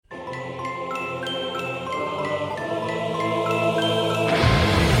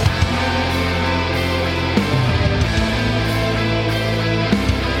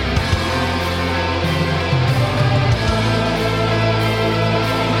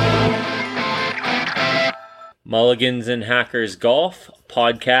Mulligans and Hackers Golf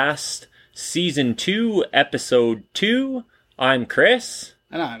Podcast, Season 2, Episode 2. I'm Chris.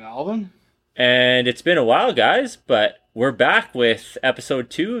 And I'm Alvin. And it's been a while, guys, but we're back with Episode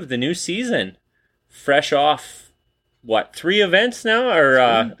 2 of the new season. Fresh off, 3 events now?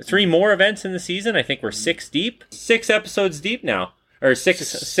 Or 3 more events in the season. I think we're 6 deep. 6 episodes deep now. Or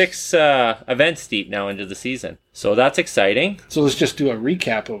six events deep now into the season. So that's exciting. So let's just do a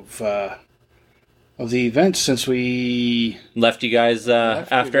recap of the events since we left you guys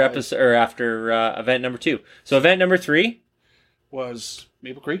after event number 2. So event number 3 was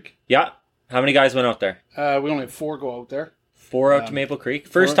Maple Creek. Yeah. How many guys went out there? We only had 4 go out there. 4 out to Maple Creek.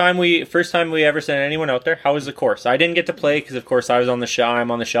 First time we ever sent anyone out there. How was the course? I didn't get to play because, of course, I was on the I'm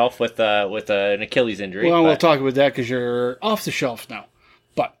on the shelf with an Achilles injury. Well, we'll talk about that because you're off the shelf now.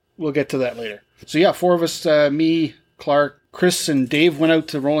 But we'll get to that later. So yeah, 4 of us, me, Clark, Chris, and Dave went out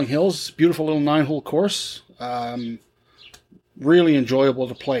to Rolling Hills. Beautiful little 9-hole course. Really enjoyable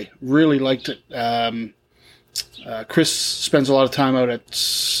to play. Really liked it. Chris spends a lot of time out at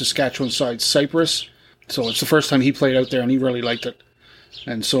Saskatchewan side Cypress. So it's the first time he played out there, and he really liked it.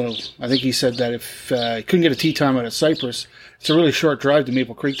 And so I think he said that if he couldn't get a tee time out at Cypress, it's a really short drive to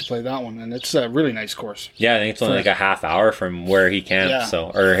Maple Creek to play that one, and it's a really nice course. Yeah, I think it's only like a half hour from where he camps,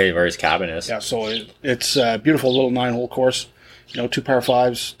 or where his cabin is. Yeah, so it's a beautiful little 9-hole course. 2 par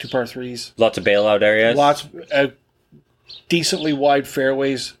 5s, 2 par 3s. Lots of bailout areas. Lots decently wide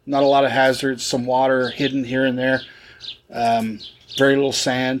fairways. Not a lot of hazards. Some water hidden here and there. Very little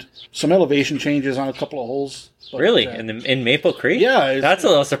sand. Some elevation changes on a couple of holes. But, really? In Maple Creek? Yeah. That's a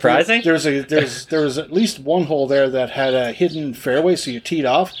little surprising. There was at least one hole there that had a hidden fairway, so you teed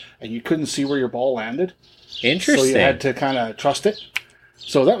off, and you couldn't see where your ball landed. Interesting. So you had to kind of trust it.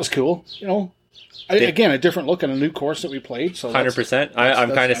 So that was cool. Again, a different look on a new course that we played. So 100%.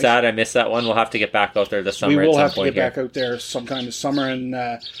 I'm kind of sad I missed that one. We'll have to get back out there this summer. We will have to get back out there sometime this summer, and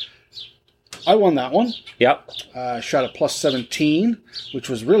I won that one. Yep. Shot a plus 17, which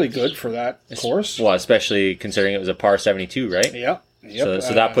was really good for that course. Well, especially considering it was a par 72, right? Yeah. Yep.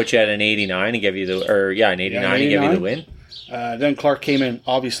 So that put you at an 89 and give you and give you the win. Then Clark came in,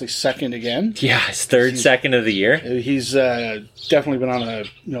 obviously, second again. Yeah, his third second of the year. He's definitely been on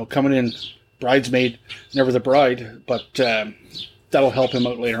a coming in bridesmaid, never the bride, but that'll help him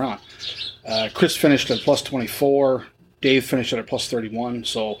out later on. Chris finished at plus 24. Dave finished at a plus 31.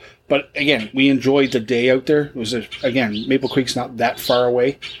 But again, we enjoyed the day out there. It was Maple Creek's not that far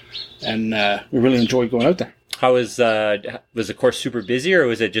away, and we really enjoyed going out there. How was the course super busy, or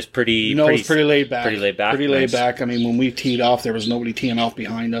was it just pretty? No, it was pretty laid back. Pretty laid back. Pretty laid back. I mean, when we teed off, there was nobody teeing off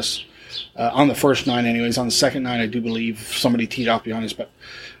behind us. On the first 9, anyways. On the second 9, I do believe somebody teed off behind us, but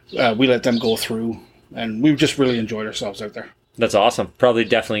we let them go through, and we just really enjoyed ourselves out there. That's awesome. Probably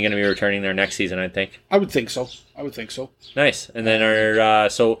definitely going to be returning there next season, I think. I would think so. Nice. And then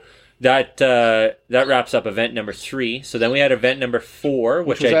that wraps up event number 3. So then we had event number 4,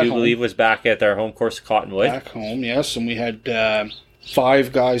 which I do believe was back at our home course, Cottonwood. Back home, yes. And we had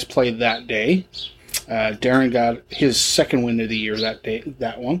 5 guys play that day. Darren got his second win of the year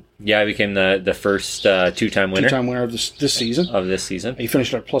that one. Yeah, he became the first 2-time winner. 2-time winner of this season. He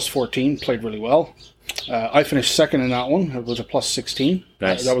finished at plus 14, played really well. I finished second in that one. It was a plus 16.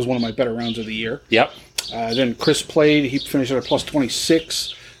 Nice. That was one of my better rounds of the year. Yep. Then Chris played. He finished at a plus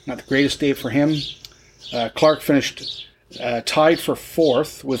 26. Not the greatest day for him. Clark finished tied for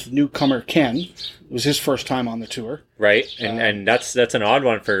 4th with newcomer Ken. It was his first time on the tour. Right, and that's an odd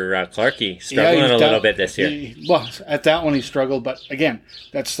one for Clarky. Struggling a little bit this year. At that one he struggled, but again,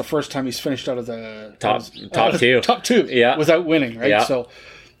 that's the first time he's finished out of the top 2. Top 2, yeah, without winning, right? Yeah. So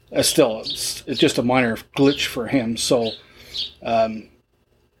still, it's just a minor glitch for him. So that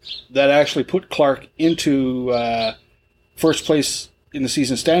actually put Clark into first place in the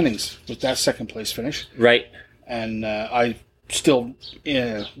season standings with that second place finish. Right. And I still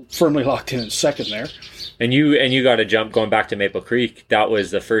firmly locked in second there. And you got a jump going back to Maple Creek. That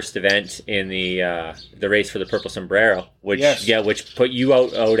was the first event in the race for the Purple Sombrero, which put you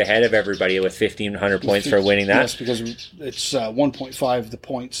out ahead of everybody with 1,500 points for winning that. Yes, because it's 1.5 the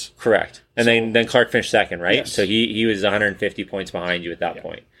points. Correct. And then Clark finished second, right? Yes. So he was 150 points behind you at that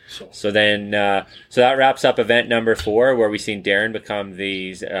point. So that wraps up event number 4, where we seen Darren become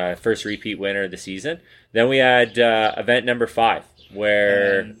the first repeat winner of the season. Then we had event number 5,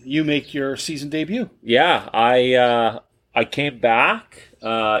 where you make your season debut. Yeah, I came back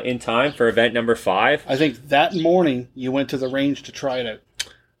in time for event number 5. I think that morning you went to the range to try it out.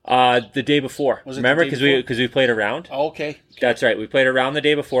 The day before. Was it Remember, the day because we played a round. Oh, okay. That's right. We played a round the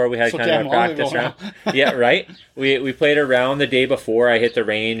day before. We had So kind of damn a long practice ago round. now. Yeah, right. We played a round the day before. I hit the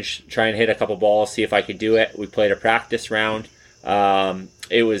range, try and hit a couple balls, see if I could do it. We played a practice round.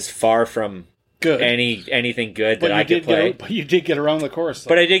 It was far from Good. anything good that I could play. But you did get around the course. Though.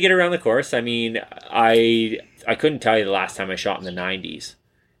 But I did get around the course. I mean, I couldn't tell you the last time I shot in the 90s,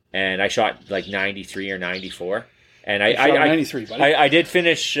 and I shot like 93 or 94. And I 93, buddy. I did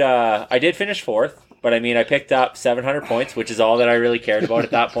finish. I did finish fourth, but I mean, I picked up 700 points, which is all that I really cared about at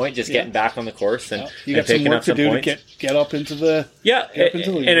that point. Just getting back on the course and you got picking some work up some to do points. to get up into the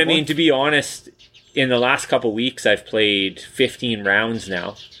And I mean, to be honest, in the last couple weeks, I've played 15 rounds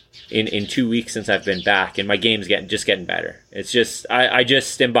now. In 2 weeks since I've been back, and my game's getting better. It's just I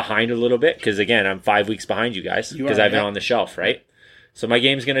just am behind a little bit because again I'm 5 weeks behind you guys because I've been on the shelf, right? So my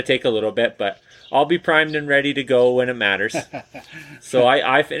game's going to take a little bit, but I'll be primed and ready to go when it matters. So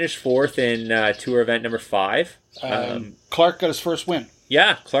I finished fourth in tour event number 5. Clark got his first win.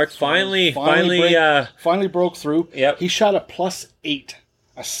 Yeah, Clark finally broke through. Yep. He shot a +8,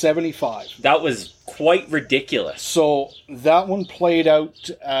 a 75. That was quite ridiculous. So that one played out.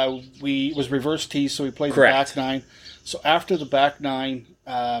 It was reverse tee, so we played Correct. the back 9. So after the back 9,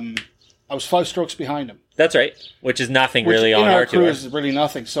 I was 5 strokes behind him. That's right, which is nothing really on our crew tour. is really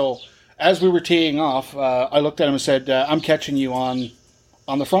nothing. So as we were teeing off, I looked at him and said, "I'm catching you on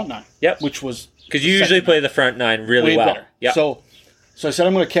the front 9." Yep. Which was because you usually play the front 9 really well. Better. Yeah. So I said,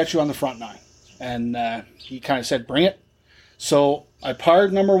 "I'm going to catch you on the front 9," and he kind of said, "Bring it." So I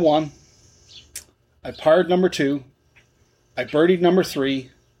parred number 1. I parred number 2. I birdied number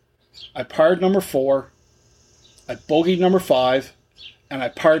 3. I parred number 4. I bogeyed number 5. And I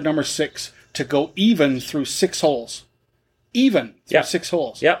parred number 6 to go even through 6 holes. Even through 6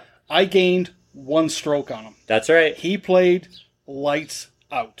 holes. Yep. I gained 1 stroke on him. That's right. He played lights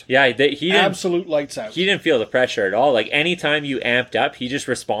out. Yeah, he didn't. Absolute lights out. He didn't feel the pressure at all. Like anytime you amped up, he just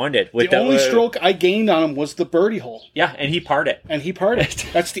responded. With the only stroke I gained on him was the birdie hole. Yeah, and he parred it.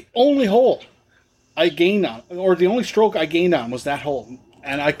 That's the only hole I gained on, or the only stroke I gained on was that hole.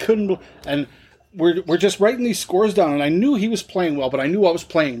 And I couldn't. And we're just writing these scores down, and I knew he was playing well, but I knew I was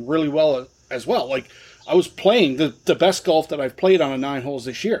playing really well as well. Like I was playing the best golf that I've played on a 9 holes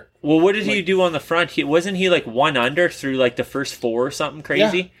this year. Well, what did he do on the front? Wasn't he like 1 under through like the first 4 or something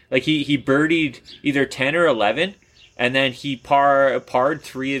crazy? Yeah. Like he birdied either 10 or 11, and then he parred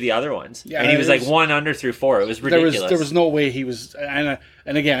 3 of the other ones. Yeah, and he was like 1 under through 4. It was ridiculous. There was no way he was. And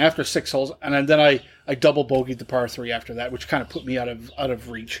again, after 6 holes, and then I double bogeyed the par 3 after that, which kind of put me out of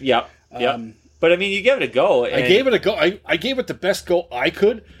reach. Yep. But I mean, you give it a go. I gave it a go. I gave it the best go I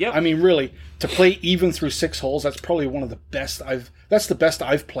could. Yep. I mean, really, to play even through 6 holes, that's probably one of the best That's the best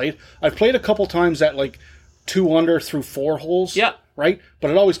I've played. I've played a couple times at like 2 under through 4 holes. Yeah. Right?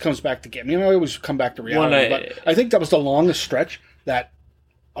 But it always comes back to getting me. I always come back to reality. But I think that was the longest stretch that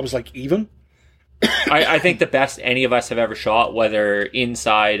I was like even. I think the best any of us have ever shot, whether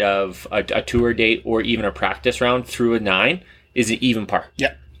inside of a tour date or even a practice round through a 9, is an even par.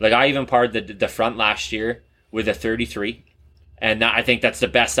 Yeah. Like I even parred the front last year with a 33, and I think that's the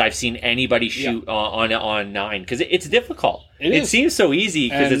best I've seen anybody shoot on 9 because it's difficult. It seems so easy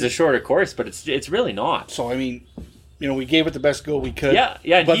because it's a shorter course, but it's really not. So I mean, we gave it the best go we could. Yeah.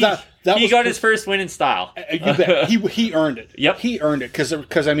 But he got his first win in style. You bet. He earned it. Yep. He earned it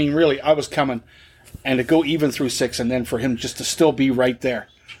because I mean, really, I was coming, and to go even through 6, and then for him just to still be right there.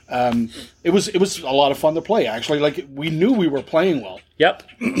 It was a lot of fun to play, actually. Like, we knew we were playing well. Yep.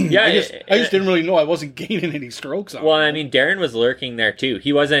 Yeah. I just didn't really know I wasn't gaining any strokes on Well, him. I mean, Darren was lurking there, too.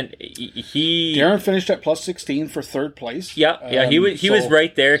 He wasn't... Darren finished at +16 for 3rd place. Yeah, he was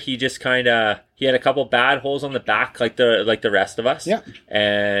right there. He just kind of... He had a couple bad holes on the back like the rest of us. Yeah.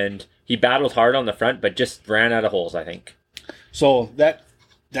 And he battled hard on the front, but just ran out of holes, I think. So that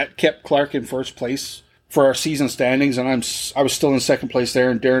kept Clark in 1st place for our season standings, and I was still in 2nd place there,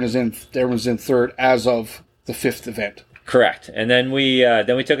 and Darren was in 3rd as of the 5th event. Correct. And then we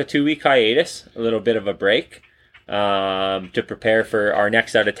took a 2-week hiatus, a little bit of a break, to prepare for our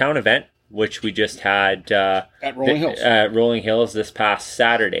next out of town event, which we just had at Rolling Hills. At Rolling Hills this past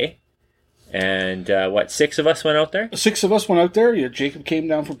Saturday. And 6 of us went out there? 6 of us went out there. Yeah, Jacob came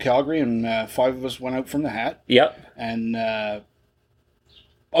down from Calgary, and 5 of us went out from the Hat. Yep. And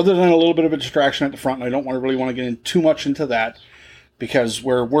other than a little bit of a distraction at the front, and I don't really want to get in too much into that because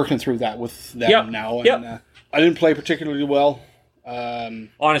we're working through that with them now. And I didn't play particularly well.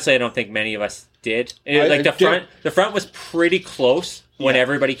 Honestly, I don't think many of us did. The front was pretty close when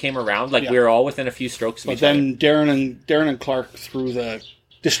everybody came around. Like we were all within a few strokes of each other. But then Darren and Clark, through the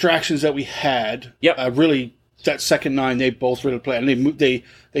distractions that we had, really that second 9, they both really played, and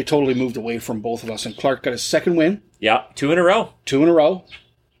they totally moved away from both of us. And Clark got his second win. Yeah, 2 in a row. 2 in a row.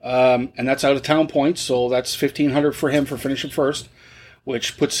 And that's out of town points, so that's 1,500 for him for finishing first,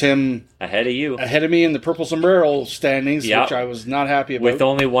 which puts him ahead of you. Ahead of me in the Purple Sombrero standings, which I was not happy about. With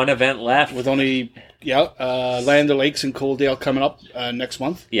only one event left. With only, Land O'Lakes and Coaldale coming up next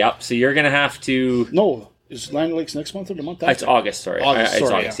month. Yep, so you're going to have to... No, is Land O'Lakes next month or the month after? It's August, sorry. It's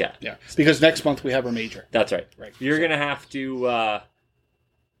August, yeah. Because next month we have our major. That's right. You're going to have to...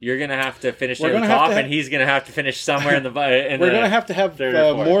 You're going to have to finish near the top, and he's going to have to finish somewhere in the... We're going to have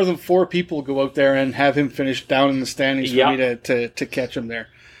more than 4 people go out there and have him finish down in the standings for me to catch him there.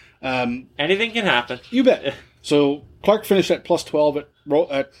 Anything can happen. You bet. So Clark finished at plus 12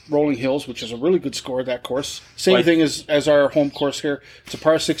 at Rolling Hills, which is a really good score at that course. Same thing as our home course here. It's a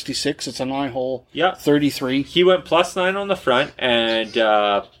par 66. It's a 9-hole, 33. He went plus 9 on the front and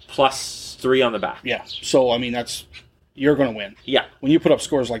plus 3 on the back. Yeah. So, I mean, you're going to win. Yeah. When you put up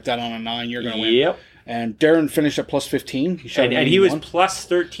scores like that on a 9, you're going to win. Yep. And Darren finished at plus 15. He was plus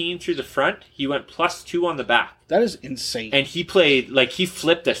 13 through the front. He went plus 2 on the back. That is insane. And he played, he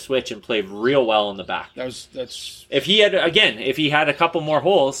flipped a switch and played real well on the back. That's. If he had a couple more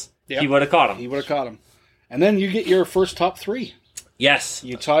holes, he would have caught him. And then you get your first top 3. Yes.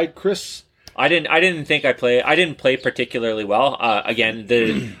 You tied Chris. I didn't play particularly well. I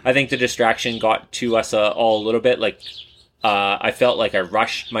think the distraction got to us all a little bit. I felt like I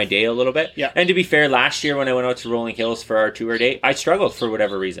rushed my day a little bit. Yeah. And to be fair, last year when I went out to Rolling Hills for our tour day, I struggled for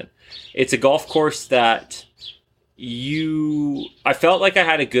whatever reason. It's a golf course that I felt like I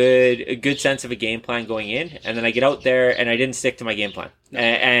had a good sense of a game plan going in, and then I get out there and I didn't stick to my game plan. No.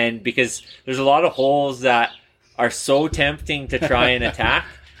 And because there's a lot of holes that are so tempting to try and attack,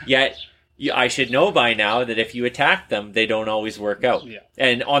 yet I should know by now that if you attack them, they don't always work out. Yeah.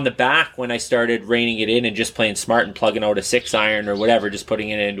 And on the back, when I started reining it in and just playing smart and plugging out a 6-iron or whatever, just putting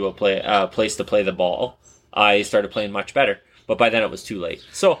it into a place to play the ball, I started playing much better. But by then it was too late.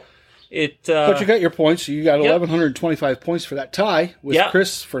 So but you got your points. You got 1,125 points for that tie with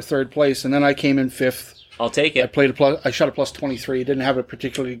Chris for third place, and then I came in 5th. I'll take it. I shot a plus 23. Didn't have a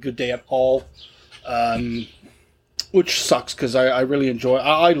particularly good day at all. Which sucks because I really enjoy.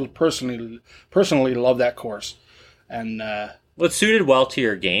 I personally love that course, and well, it suited well to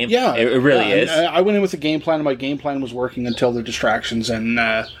your game. Yeah, it really is. I went in with a game plan, and my game plan was working until the distractions. And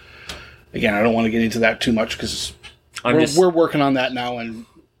again, I don't want to get into that too much because we're working on that now, and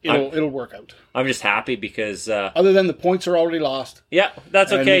it'll work out. I'm just happy because other than the points are already lost. Yeah,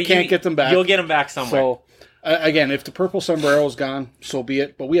 that's okay. You can't get them back. You'll get them back somewhere. So again, if the Purple Sombrero is gone, so be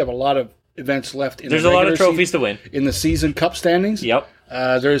it. But we have a lot of events left. There's a lot of trophies to win in the season cup standings. Yep.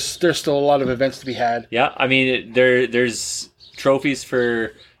 There's still a lot of events to be had. Yeah, I mean there's trophies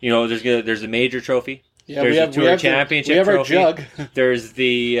for there's a major trophy. Yeah, there's a tour championship trophy. We have our jug. There's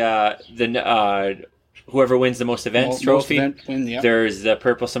the whoever wins the most events trophy. There's the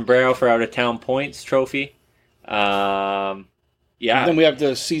Purple Sombrero for out of town points trophy. Yeah. And then we have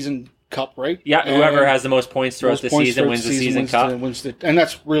the season cup, right? Yeah, whoever has the most points throughout the season wins the season cup. And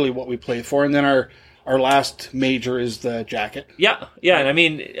that's really what we play for. And then our last major is the jacket. Yeah. And I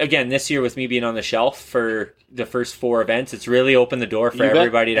mean, again, this year with me being on the shelf for the first 4 events, it's really opened the door for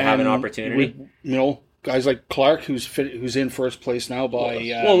everybody to have an opportunity. Guys like Clark, who's in first place now by.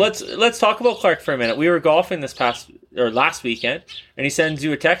 Well, let's talk about Clark for a minute. We were golfing last weekend, and he sends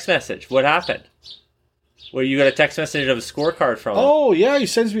you a text message. What happened? Well, you got a text message of a scorecard from him. Oh, yeah, he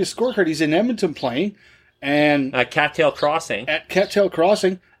sends me a scorecard. He's in Edmonton playing. And at Cattail Crossing.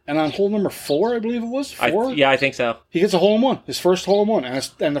 And on hole number 4, I believe it was. 4? I think so. He gets a hole-in-one. His first hole-in-one.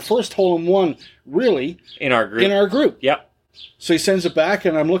 And the first hole-in-one, really... In our group. Yep. So he sends it back,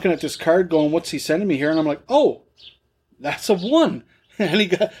 and I'm looking at this card going, what's he sending me here? And I'm like, oh, that's a 1.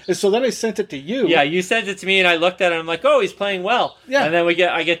 And so then I sent it to you. Yeah, you sent it to me, and I looked at it, and I'm like, oh, he's playing well. Yeah. And then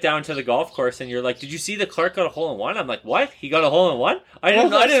I get down to the golf course, and you're like, did you see that Clark got a hole-in-one? I'm like, what? He got a hole-in-one? I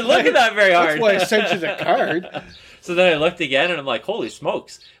didn't look at that very hard. That's why I sent you the card. So then I looked again, and I'm like, holy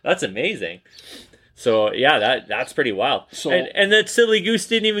smokes, that's amazing. So, yeah, that's pretty wild. So, and that silly goose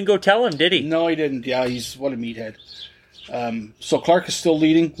didn't even go tell him, did he? No, he didn't. Yeah, what a meathead. So Clark is still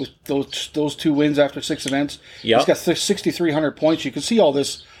leading with those 2 wins after 6 events. Yep. He's got 6,300 points. You can see all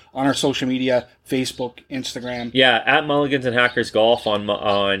this on our social media, Facebook, Instagram. Yeah, at Mulligans and Hackers Golf on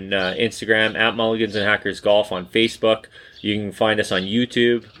Instagram, at Mulligans and Hackers Golf on Facebook. You can find us on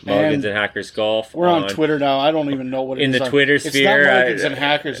YouTube, Mulligans and Hackers Golf. We're on Twitter now. I don't even know what it is. In the Twitter sphere. It's not Mulligans and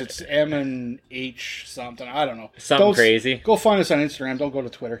Hackers. It's M&H something. I don't know. Something crazy. Go find us on Instagram. Don't go to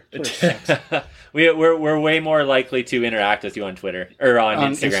Twitter. Twitter sucks. We're way more likely to interact with you on Twitter. Or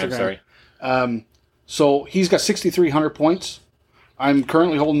on Instagram, sorry. So he's got 6,300 points. I'm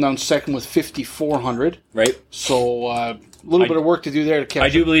currently holding down second with 5,400. Right. So a little bit of work to do there to catch I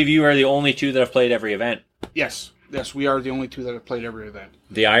do believe you are the only two that have played every event. Yes, we are the only two that have played every event.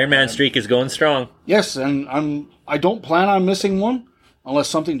 The Ironman streak is going strong. Yes, and I don't plan on missing one unless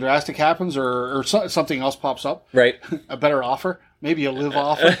something drastic happens or something else pops up. Right. A better offer. Maybe a live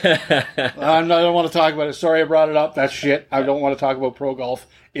offer. I don't want to talk about it. Sorry I brought it up. That's shit. I don't want to talk about pro golf.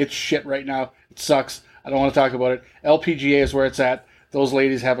 It's shit right now. It sucks. I don't want to talk about it. LPGA is where it's at. Those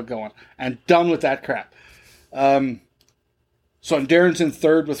ladies have it going. And done with that crap. So Darren's in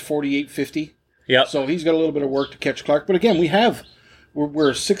third with 48.50. Yep. So he's got a little bit of work to catch Clark. But again,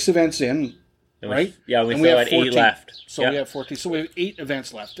 we're 6 events in, right? We and still had 8 left. So we have 14. So we have 8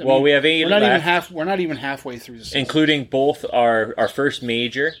 events left. We have 8 left. We're not even halfway through the season. Including both our first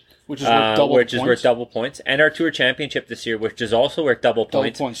major, which is worth double points, and our Tour Championship this year, which is also worth double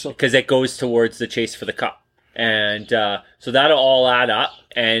points because it goes towards the chase for the Cup. And so that'll all add up.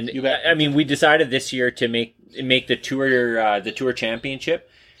 And I mean, we decided this year to make the Tour Championship.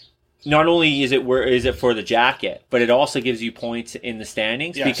 Not only is it for the jacket, but it also gives you points in the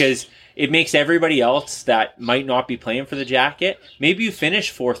standings because it makes everybody else that might not be playing for the jacket. Maybe you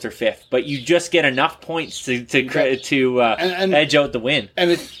finish 4th or 5th, but you just get enough points to edge out the win.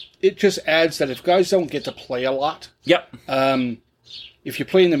 And it just adds that if guys don't get to play a lot, if you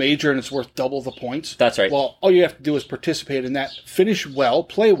play in the major and it's worth double the points, that's right. Well, all you have to do is participate in that, finish well,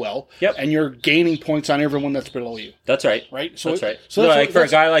 play well, and you're gaining points on everyone that's below you. That's right. Right? That's right. So like for a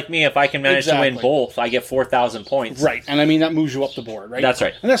guy like me, if I can manage to win both, I get 4,000 points. Right. And I mean, that moves you up the board, right? That's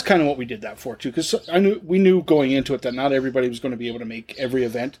right. And that's kind of what we did that for, too, because we knew going into it that not everybody was going to be able to make every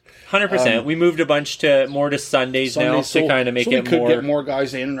event. 100%. We moved a bunch more to Sundays now to kind of make it more. So we could get more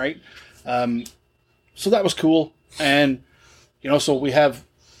guys in, right? So that was cool. And, so we have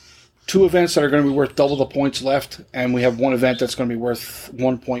 2 events that are going to be worth double the points left, and we have 1 event that's going to be worth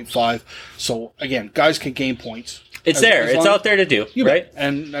 1.5. So, again, guys can gain points. It's it's out there to do, right?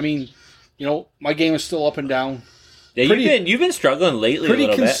 And, I mean, my game is still up and down. Yeah, you've been struggling lately a little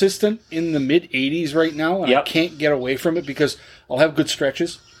bit. Pretty consistent in the mid-80s right now, and I can't get away from it because I'll have good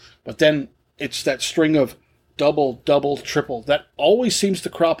stretches, but then it's that string of double, triple that always seems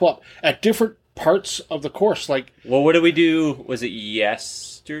to crop up at different parts of the course. Like, well, what did we do? Was it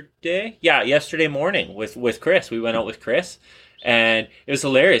yesterday? Yeah, yesterday morning with Chris. We went out with Chris, and it was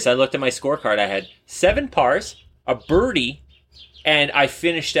hilarious. I looked at my scorecard. I had 7 pars, a birdie, and I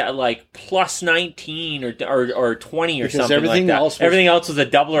finished at like plus 19 or 20 or because something like that. Everything else was a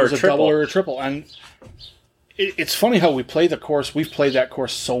double or a triple. And it's funny how we play the course. We've played that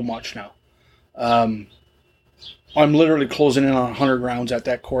course so much now. I'm literally closing in on 100 rounds at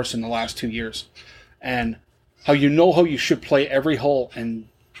that course in the last 2 years. And how you should play every hole and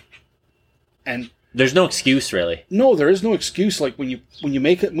there's no excuse really. No, there is no excuse. Like when you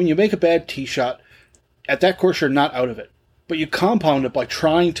make a bad tee shot at that course, you're not out of it. But you compound it by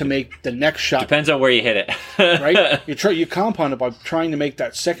trying to make the next shot. Depends on where you hit it. Right? You compound it by trying to make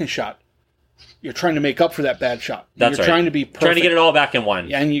that second shot. You're trying to make up for that bad shot. That's You're right. trying to be perfect. Trying to get it all back in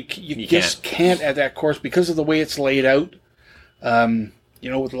one. And you just can't at that course because of the way it's laid out.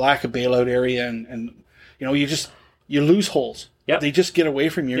 With the lack of bailout area and you lose holes. Yep. They just get away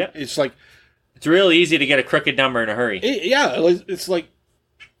from you. Yep. It's like it's real easy to get a crooked number in a hurry. It's like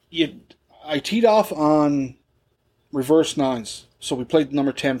I teed off on reverse 9s. So we played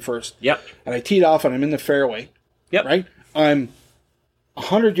number 10 first. Yep. And I teed off and I'm in the fairway. Yep. Right? I'm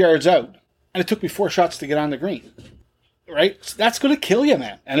 100 yards out. And it took me 4 shots to get on the green, right? So that's going to kill you,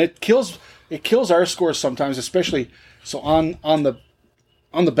 man. And it kills our scores sometimes, especially so on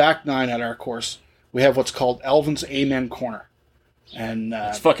the back 9 at our course. We have what's called Alvin's Amen Corner, and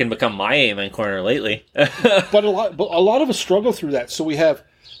it's fucking become my Amen Corner lately. but a lot of us struggle through that. So we have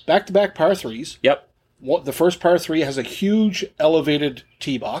back-to-back par 3s. Yep. The first par 3 has a huge elevated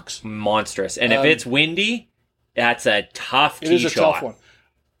tee box, monstrous, and if it's windy, that's a tough tee shot. It is a tough one.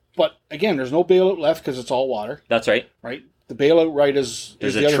 But, again, there's no bailout left because it's all water. That's right. Right? The bailout right is...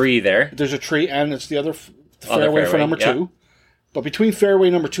 There's a tree there. There's a tree, and it's the other fairway for number 2. But between fairway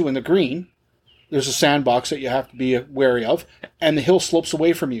number 2 and the green, there's a sandbox that you have to be wary of, and the hill slopes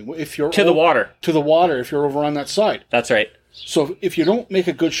away from you. The water. To the water if you're over on that side. That's right. So if you don't make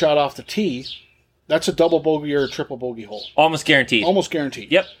a good shot off the tee, that's a double bogey or a triple bogey hole. Almost guaranteed.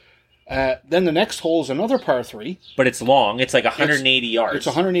 Yep. Then the next hole is another par 3. But it's long. It's like 180 yards. It's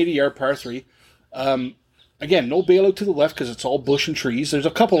a 180-yard par 3. Again, no bailout to the left because it's all bush and trees. There's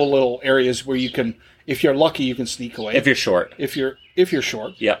a couple of little areas where you can, if you're lucky, you can sneak away. If you're short. If you're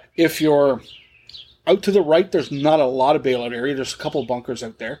short. Yeah. If you're out to the right, there's not a lot of bailout area. There's a couple bunkers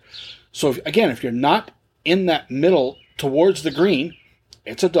out there. So, if you're not in that middle towards the green,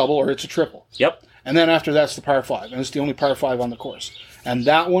 it's a double or it's a triple. Yep. And then after that's the par 5. And it's the only par 5 on the course. And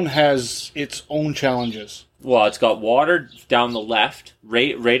that one has its own challenges. Well, it's got water down the left,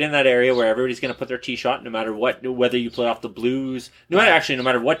 right in that area where everybody's going to put their tee shot, no matter what, whether you play off the blues, no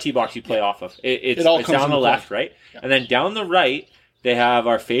matter what tee box you play off of. It's down the left, right? Yeah. And then down the right, they have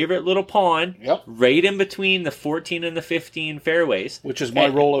our favorite little pond, right in between the 14 and the 15 fairways. Which is my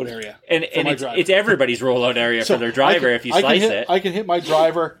rollout area. And it's everybody's rollout area for their driver if you slice it. I can hit my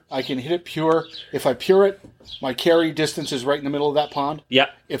driver. I can hit it pure. If I pure it, my carry distance is right in the middle of that pond. Yeah.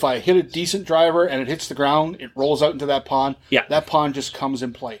 If I hit a decent driver and it hits the ground, it rolls out into that pond. Yeah. That pond just comes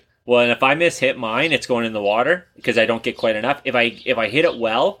in play. Well, and if I miss-hit mine, it's going in the water because I don't get quite enough. If I hit it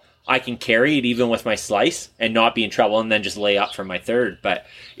well, I can carry it even with my slice and not be in trouble and then just lay up for my third. But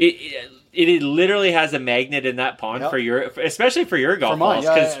it literally has a magnet in that pond for especially for your golf balls.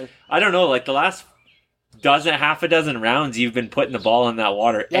 Because I don't know, like the last half a dozen rounds, you've been putting the ball in that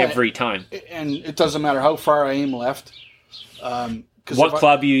water every time. And it doesn't matter how far I aim left. What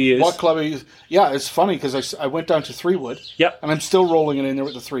club you use. What club I use. Yeah, it's funny because I went down to 3-wood. Yep. And I'm still rolling it in there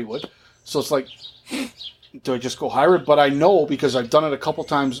with the 3-wood. So it's like, do I just go hybrid? But I know, because I've done it a couple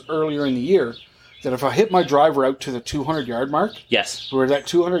times earlier in the year, that if I hit my driver out to the 200-yard mark, yes, where that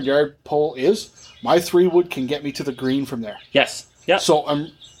 200-yard pole is, my 3-wood can get me to the green from there. Yes. Yep. So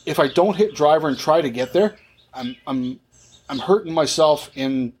if I don't hit driver and try to get there, I'm hurting myself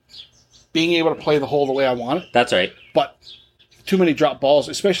in being able to play the hole the way I want it. That's right. But too many drop balls,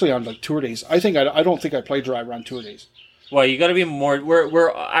 especially on like tour days. I don't think I play driver on tour days. Well, you got to be more.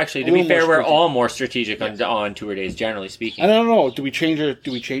 We're actually, to be fair, we're all more strategic on tour days, generally speaking. I don't know. Do we change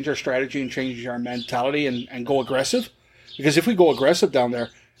our strategy and change our mentality and go aggressive? Because if we go aggressive down there,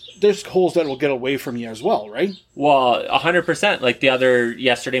 there's holes that will get away from you as well, right? Well, 100%. Like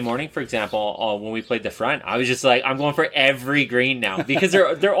yesterday morning, for example, when we played the front, I was just like, I'm going for every green now because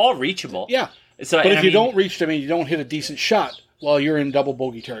they're all reachable. Yeah. So, but if you don't reach them and you don't hit a decent shot, well, you're in double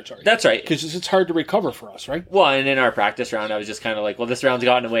bogey territory. That's right. Because it's hard to recover for us, right? Well, and in our practice round, I was just kind of like, well, this round's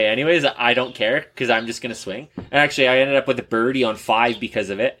gotten away anyways. I don't care because I'm just going to swing. And actually, I ended up with a birdie on 5 because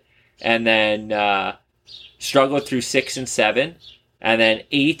of it. And then struggled through 6 and 7. And then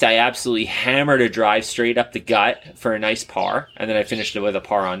 8, I absolutely hammered a drive straight up the gut for a nice par. And then I finished it with a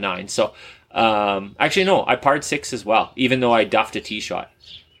par on 9. So, actually, no, I parred 6 as well, even though I duffed a tee shot.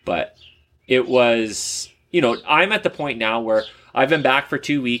 But it was... I'm at the point now where I've been back for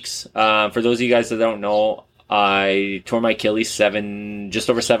 2 weeks. For those of you guys that don't know, I tore my Achilles just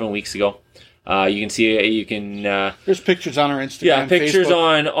over 7 weeks ago. You can see there's pictures on our Instagram. Yeah, pictures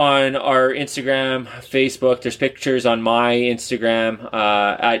Facebook. on our Instagram, Facebook. There's pictures on my Instagram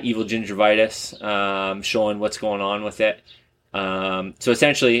at Evil Gingivitis, showing what's going on with it. So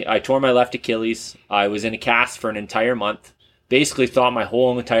essentially, I tore my left Achilles. I was in a cast for an entire month. Basically thought my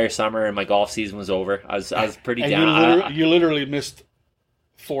whole entire summer and my golf season was over. I was pretty down. You literally missed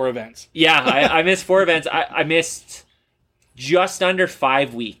 4 events. Yeah, I missed 4 events. I missed just under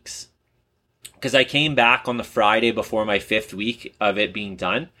 5 weeks because I came back on the Friday before my 5th week of it being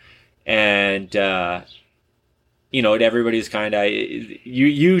done. And, everybody's kind of...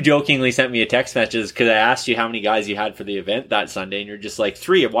 You jokingly sent me a text message because I asked you how many guys you had for the event that Sunday, and you're just like,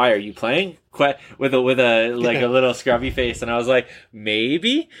 3. Why are you playing? With a little scrubby face, and I was like,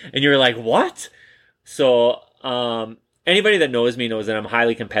 maybe? And you were like, what? So, anybody that knows me knows that I'm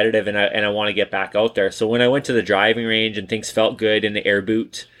highly competitive and I want to get back out there. So when I went to the driving range and things felt good in the air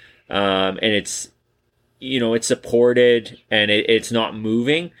boot, and it's supported and it's not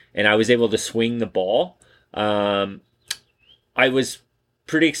moving, and I was able to swing the ball, I was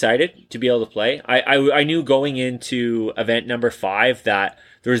pretty excited to be able to play. I knew going into event number 5 that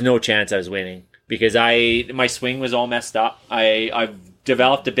there was no chance I was winning because my swing was all messed up. I've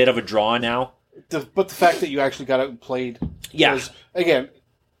developed a bit of a draw now. But the fact that you actually got out and played, was, again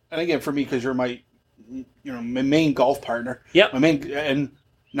for me, because you're my main golf partner. Yep. And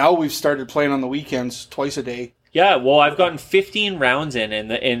now we've started playing on the weekends twice a day. Yeah. Well, I've gotten 15 rounds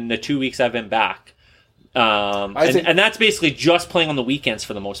in the 2 weeks I've been back. And that's basically just playing on the weekends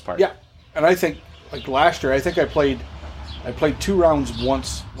for the most part. Yeah. And I think like last year, I think I played 2 rounds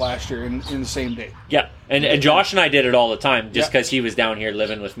once last year in the same day. Yeah, and Josh and I did it all the time just because he was down here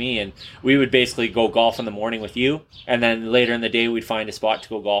living with me, and we would basically go golf in the morning with you, and then later in the day we'd find a spot to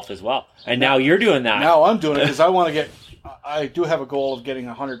go golf as well. And now you're doing that. Now I'm doing it because I do have a goal of getting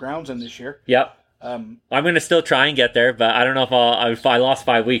 100 rounds in this year. Yep. I'm going to still try and get there, but I don't know if I lost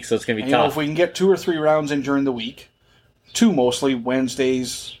 5 weeks, so it's going to be tough. If we can get 2 or 3 rounds in during the week, 2 mostly,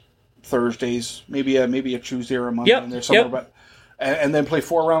 Wednesdays, Thursdays, maybe a Tuesday or a Monday in there somewhere, but and then play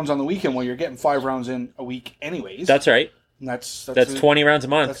 4 rounds on the weekend when you're getting 5 rounds in a week anyways. That's right. And that's 20 rounds a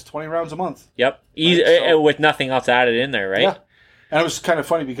month. That's 20 rounds a month. Yep. With nothing else added in there, right? Yeah. And it was kind of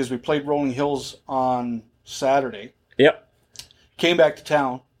funny because we played Rolling Hills on Saturday. Yep. Came back to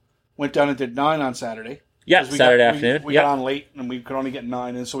town, went down and did 9 on Saturday. Yeah, Saturday afternoon. We got on late and we could only get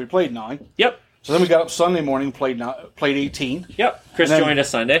 9 in, so we played 9. Yep. So then we got up Sunday morning, played 18. Yep. Chris joined us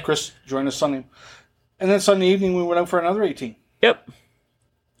Sunday. And then Sunday evening we went out for another 18. Yep.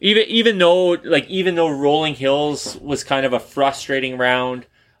 Even though Rolling Hills was kind of a frustrating round,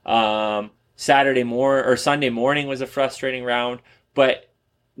 Sunday morning was a frustrating round, but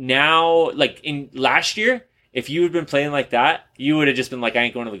now, like in last year, if you had been playing like that, you would have just been like, I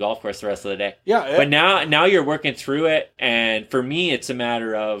ain't going to the golf course the rest of the day. Yeah. But now you're working through it, and for me, it's a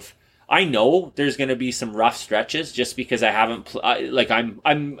matter of, I know there's going to be some rough stretches just because I haven't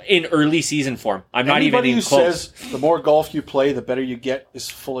I'm in early season form. I'm not even in close. Anybody who says the more golf you play, the better you get is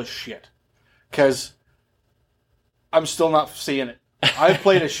full of shit. Because I'm still not seeing it. I've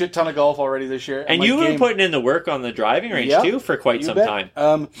played a shit ton of golf already this year. And you've been putting in the work on the driving range too for quite some time.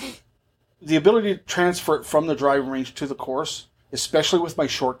 The ability to transfer it from the driving range to the course, especially with my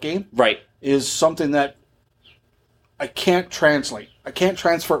short game, right, is something that I can't translate. I can't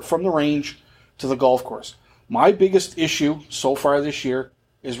transfer it from the range to the golf course. My biggest issue so far this year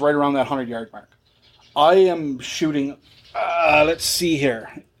is right around that 100-yard mark. I am shooting, let's see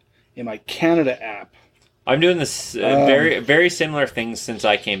here, in my Canada app. I'm doing this very, very similar things since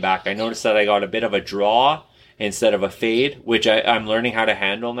I came back. I noticed that I got a bit of a draw instead of a fade, which I'm learning how to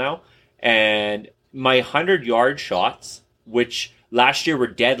handle now. And my 100-yard shots, which last year were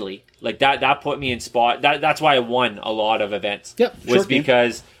deadly, like that put me in spot. That's why I won a lot of events. Yep, was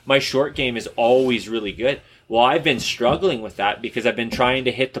because my short game is always really good. Well, I've been struggling with that because I've been trying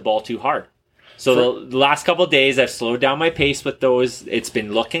to hit the ball too hard. So the last couple of days, I've slowed down my pace with those. It's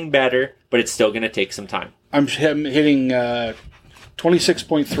been looking better, but it's still going to take some time. I'm hitting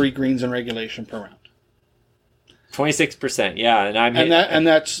 26.3 greens in regulation per round. 26%, yeah, and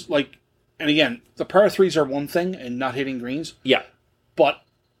that's like, and again, the par threes are one thing, and not hitting greens. Yeah, but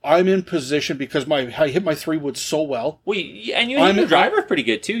I'm in position because I hit my 3-wood so well. Well, and you hit the driver pretty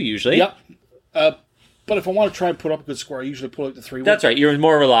good too, usually. Yeah. But if I want to try and put up a good score, I usually pull out the 3-wood. That's right. You're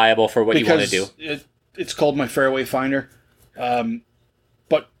more reliable for what you want to do. It's called my fairway finder.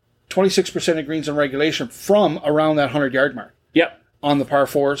 But 26% of greens in regulation from around that 100-yard mark. Yep. On the par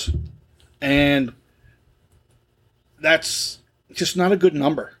fours. And that's just not a good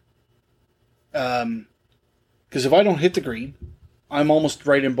number. Because if I don't hit the green, I'm almost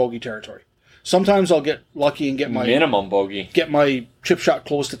right in bogey territory. Sometimes I'll get lucky and get my minimum bogey, get my chip shot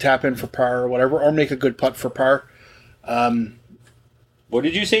close to tap in for par or whatever, or make a good putt for par. What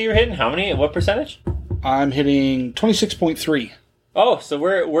did you say you're hitting? How many? What percentage? I'm hitting 26.3. Oh, so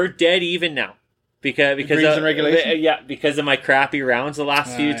we're dead even now because greens in regulation. Yeah, because of my crappy rounds the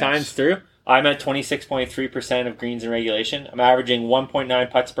last few times through. I'm at 26.3% of greens in regulation. I'm averaging 1.9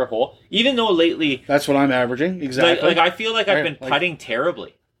 putts per hole. Even though lately, that's what I'm averaging exactly. Like I feel like I've been putting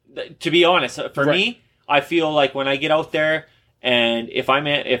terribly. To be honest, for me, I feel like when I get out there and if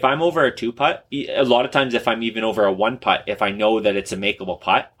I'm over a 2-putt, a lot of times if I'm even over a 1-putt, if I know that it's a makeable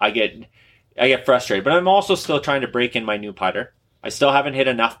putt, I get frustrated. But I'm also still trying to break in my new putter. I still haven't hit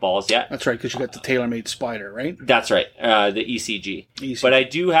enough balls yet. That's right, because you got the TaylorMade Spider, right? That's right, the ECG. But I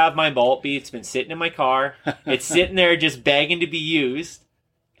do have my Maltby. It's been sitting in my car. It's sitting there just begging to be used.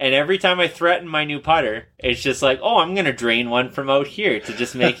 And every time I threaten my new putter, it's just like, oh, I'm going to drain one from out here to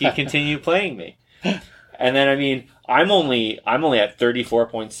just make you continue playing me. And then, I mean, I'm only at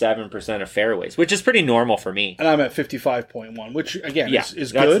 34.7% of fairways, which is pretty normal for me. And I'm at 55.1, which, again,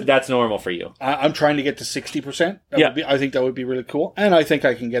 is good. That's normal for you. I'm trying to get to 60%. I think that would be really cool. And I think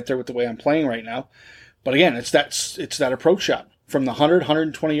I can get there with the way I'm playing right now. But again, it's that approach shot. From the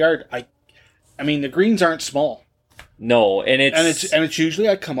 120 yard, I mean, the greens aren't small. No, and it's usually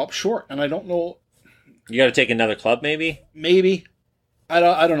I come up short, and I don't know. You got to take another club, maybe. Maybe, I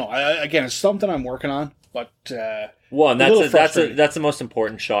don't know. Again, it's something I'm working on, but well, and that's the most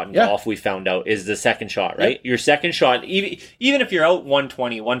important shot in golf. We found out is the second shot, right? Yep. Your second shot, even if you're out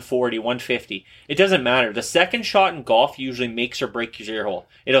 120, 140, 150, it doesn't matter. The second shot in golf usually makes or breaks your hole.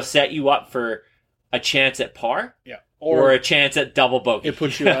 It'll set you up for a chance at par, or a chance at double bogey. It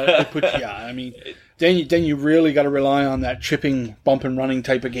puts you. I mean. Then you really got to rely on that chipping, bump and running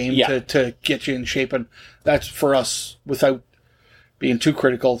type of game to get you in shape, and that's for us without being too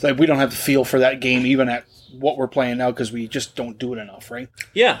critical. That we don't have the feel for that game even at what we're playing now because we just don't do it enough, right?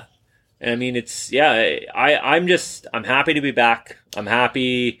 Yeah, I mean I'm happy to be back. I'm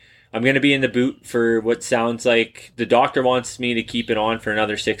happy I'm going to be in the boot for what sounds like the doctor wants me to keep it on for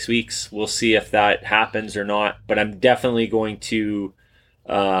another 6 weeks. We'll see if that happens or not, but I'm definitely going to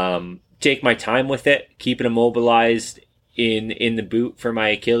take my time with it, keep it immobilized in the boot for my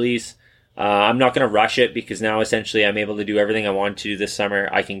Achilles. I'm not going to rush it because now essentially I'm able to do everything I want to do this summer.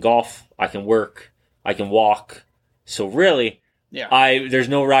 I can golf, I can work, I can walk. So really, there's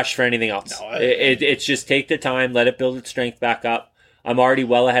no rush for anything else. No, it's just take the time, let it build its strength back up. I'm already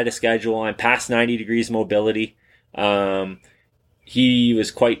well ahead of schedule. I'm past 90 degrees mobility. He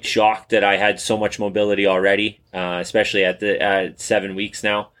was quite shocked that I had so much mobility already, especially at 7 weeks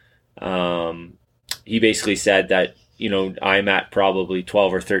now. He basically said that, I'm at probably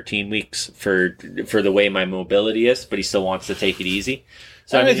 12 or 13 weeks for the way my mobility is, but he still wants to take it easy.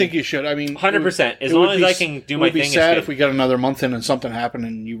 So I think you should. 100%. As long as I can do my thing. It would be sad if we got another month in and something happened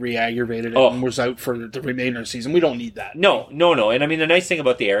and you re-aggravated it and was out for the remainder of the season. We don't need that. No. And the nice thing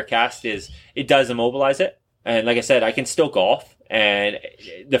about the Aircast is it does immobilize it. And like I said, I can still golf. And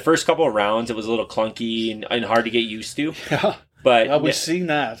the first couple of rounds, it was a little clunky and hard to get used to. Yeah. But we've seen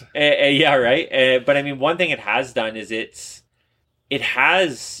that. Yeah, right. But one thing it has done is it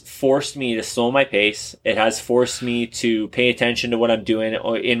has forced me to slow my pace. It has forced me to pay attention to what I'm doing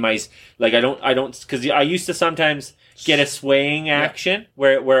in my, I don't, because I used to sometimes get a swaying action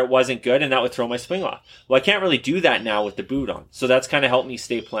where it wasn't good and that would throw my swing off. Well, I can't really do that now with the boot on. So that's kind of helped me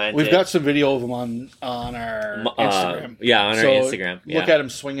stay planted. We've got some video of him on our Instagram. On our Instagram. Yeah. Look at him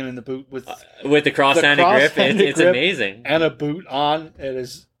swinging in the boot with the cross-handed grip. It's amazing. And a boot on. It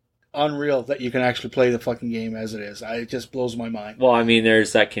is unreal that you can actually play the fucking game as it is. It just blows my mind. Well,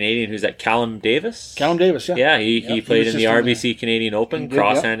 there's that Canadian who's that Callum Davis. Callum Davis, yeah. Yeah, he played in the RBC Canadian Open,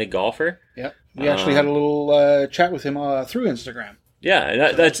 cross-handed golfer. Yeah, we actually had a little chat with him through Instagram.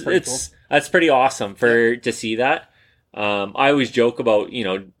 Yeah, that's pretty awesome to see that. I always joke about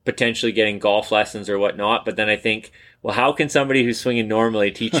potentially getting golf lessons or whatnot, but then I think, well, how can somebody who's swinging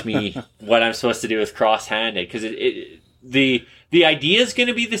normally teach me what I'm supposed to do with cross-handed? Because the idea is going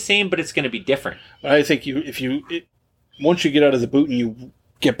to be the same, but it's going to be different. I think once you get out of the boot and you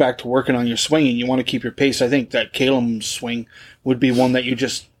get back to working on your swinging, you want to keep your pace. I think that Caleb's swing would be one that you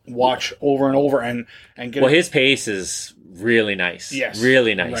just watch over and over and get. Well, his pace is really nice. Yes,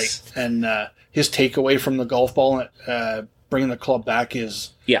 really nice. Right. And his takeaway from the golf ball, bringing the club back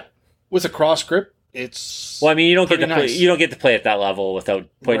is with a cross grip. It's you don't get to play. You don't get to play at that level without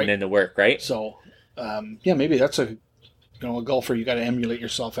putting in the work, right? So, maybe that's a golfer you got to emulate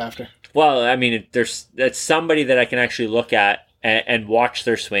yourself after. Well, that's somebody that I can actually look at and watch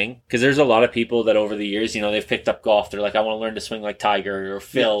their swing, because there's a lot of people that over the years, they've picked up golf. They're like, I want to learn to swing like Tiger or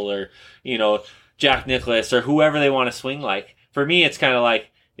Phil or Jack Nicklaus or whoever they want to swing like. For me, it's kind of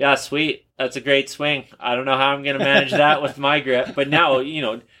like, yeah, sweet, that's a great swing. I don't know how I'm going to manage that with my grip, but now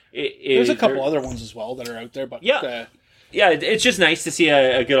there's a couple other ones as well that are out there. But it's just nice to see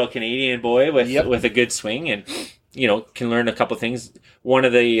a good old Canadian boy with a good swing and. Can learn a couple things. One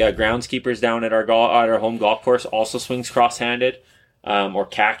of the groundskeepers down at our home golf course also swings cross-handed, or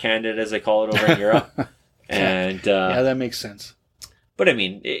cack-handed as they call it over in Europe. And that makes sense. But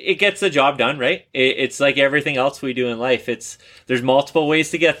it gets the job done, right? It's like everything else we do in life. There's multiple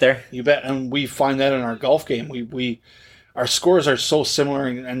ways to get there. You bet, and we find that in our golf game. Our scores are so similar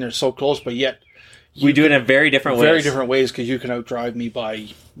and they're so close, but yet we do it in very different ways because you can outdrive me by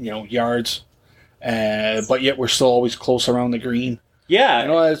yards. But yet we're still always close around the green.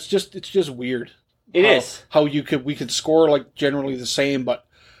 Yeah, it's just weird. It is how we could score like generally the same, but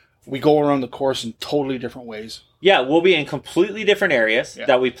we go around the course in totally different ways. Yeah, we'll be in completely different areas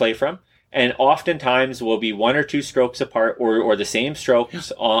that we play from, and oftentimes we'll be 1 or 2 strokes apart, or the same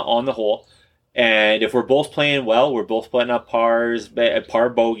strokes on the hole. And if we're both playing well, we're both putting up par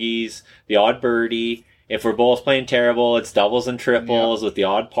bogeys, the odd birdie. If we're both playing terrible, it's doubles and triples with the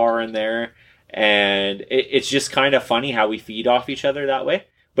odd par in there. And it's just kind of funny how we feed off each other that way.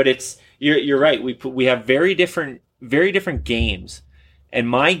 But you're right. We have very different games. And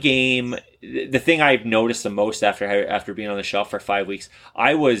my game, the thing I've noticed the most after being on the shelf for 5 weeks,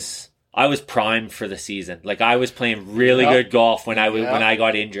 I was primed for the season. Like I was playing really good golf when I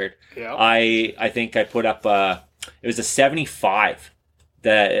got injured. Yep. I think I put up it was a 75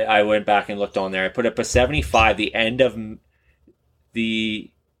 that I went back and looked on there. I put up a 75 the end of the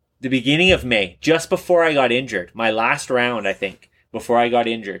beginning of May, just before I got injured. My last round, I think, before I got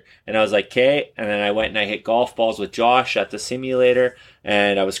injured. And I was like, okay. And then I went and I hit golf balls with Josh at the simulator.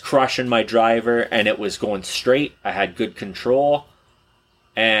 And I was crushing my driver. And it was going straight. I had good control.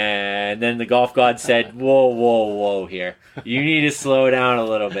 And then the golf god said, whoa here. You need to slow down a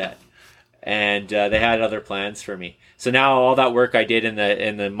little bit. and they had other plans for me. So now all that work I did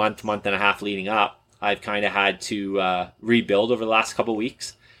in the month and a half leading up, I've kind of had to rebuild over the last couple of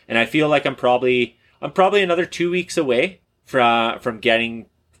weeks, and I feel like I'm probably another 2 weeks away from getting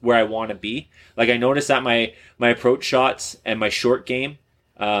where I want to be. Like, I noticed that my approach shots and my short game,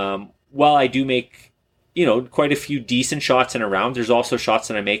 while I do make, quite a few decent shots in a round, there's also shots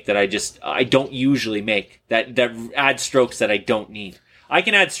that I make that I don't usually make, that add strokes that I don't need. I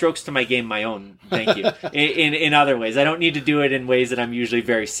can add strokes to my game my own, thank you, in other ways. I don't need to do it in ways that I'm usually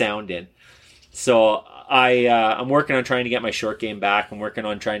very sound in. So I'm working on trying to get my short game back. I'm working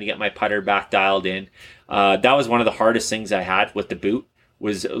on trying to get my putter back dialed in. That was one of the hardest things I had with the boot,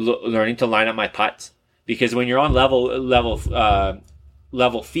 was learning to line up my putts. Because when you're on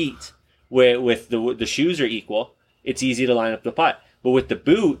level feet, with the shoes are equal, it's easy to line up the putt. But with the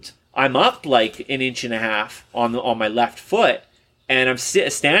boot, I'm up like an inch and a half on my left foot, and I'm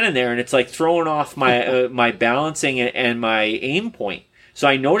standing there, and it's like throwing off my my balancing and my aim point. So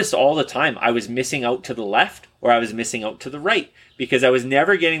I noticed all the time I was missing out to the left or I was missing out to the right because I was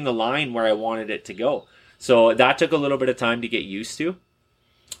never getting the line where I wanted it to go. So that took a little bit of time to get used to.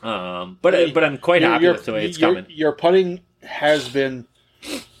 But I'm quite happy with the way it's coming. Your putting has been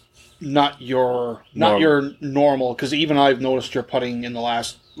not your normal, because even I've noticed your putting in the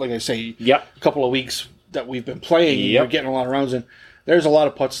last, like I say, couple of weeks that we've been playing. You're getting a lot of rounds in. There's a lot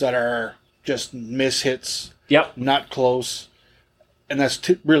of putts that are just mishits, not close, and that's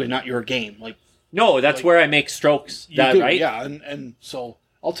really not your game. That's where I make strokes. Right? Yeah, and so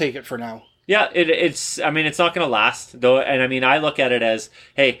I'll take it for now. Yeah, it's not going to last, though. And I look at it as,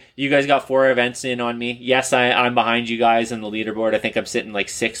 hey, you guys got 4 events in on me. Yes, I'm behind you guys in the leaderboard. I think I'm sitting like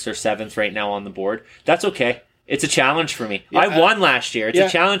 6th or 7th right now on the board. That's okay. It's a challenge for me. I won last year. It's a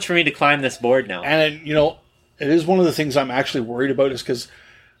challenge for me to climb this board now. And it is one of the things I'm actually worried about, is because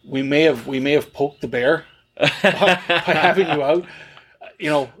we may have poked the bear by having you out.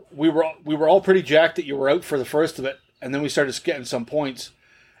 We were all pretty jacked that you were out for the first of it, and then we started getting some points.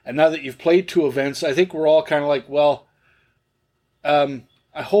 And now that you've played 2 events, I think we're all kind of like, well, I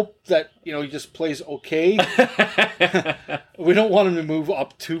hope that, he just plays okay. We don't want him to move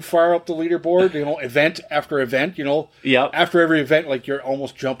up too far up the leaderboard, event after event, After every event, like, you're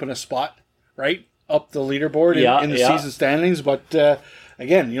almost jumping a spot, right, up the leaderboard in the season standings. But,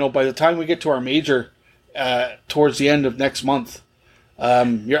 again, by the time we get to our major towards the end of next month,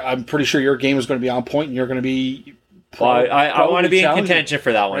 I'm pretty sure your game is going to be on point, and you're going to be... I want to be in contention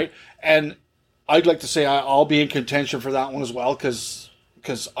for that one. Right? And I'd like to say I'll be in contention for that one as well, because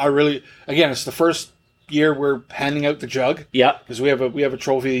I really, again, it's the first year we're handing out the jug. Yeah. Because we have a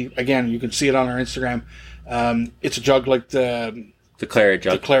trophy. Again, you can see it on our Instagram. It's a jug like the claret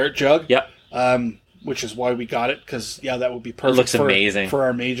jug. The claret jug. Yep. Which is why we got it, because that would be perfect. It looks amazing for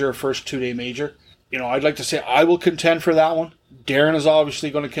our major, first 2-day major. I'd like to say I will contend for that one. Darren is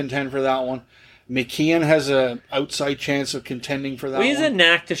obviously going to contend for that one. McKeon has an outside chance of contending for that. Well, he's one. a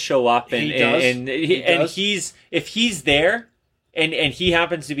knack to show up, and he's if he's there, and he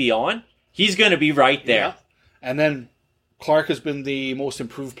happens to be on, he's going to be right there. Yeah. And then Clark has been the most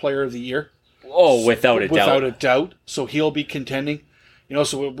improved player of the year. Oh, without a doubt. So he'll be contending.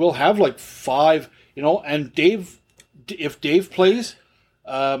 So we'll have like 5. And Dave, if Dave plays,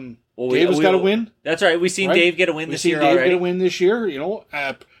 Dave has got to win. That's right. We've seen Dave get a win this year already. We've seen Dave get a win this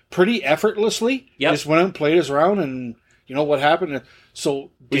year. Pretty effortlessly. Yep. Just went out and played his round, and what happened.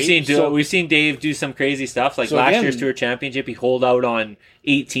 So we've seen Dave do some crazy stuff. Like last year's Tour Championship, he holed out on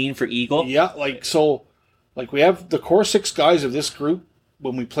 18 for eagle. Yeah, we have the core 6 guys of this group.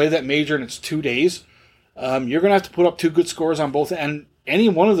 When we play that major and it's 2 days, you're going to have to put up 2 good scores on both, and any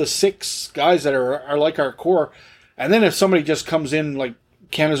one of the 6 guys that are like our core. And then if somebody just comes in, like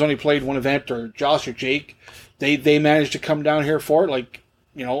Ken has only played 1 event, or Josh or Jake, they manage to come down here for it,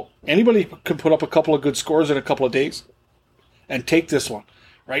 anybody can put up a couple of good scores in a couple of days and take this one,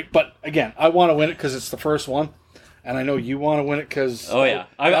 right? But again, I want to win it because it's the first one, and I know you want to win it because... Oh, yeah.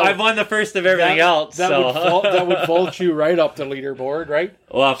 I've won the first of everything else. That would vault you right up the leaderboard, right?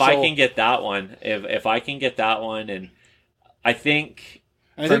 Well, if I can get that one, if I can get that one, and I think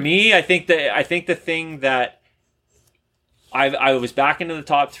the thing that... I was back into the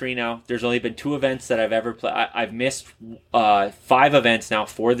top 3 now. There's only been 2 events that I've ever played. I've missed 5 events now,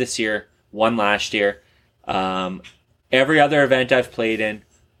 4 this year, 1 last year. Every other event I've played in,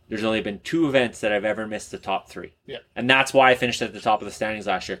 there's only been 2 events that I've ever missed the top 3. Yeah. And that's why I finished at the top of the standings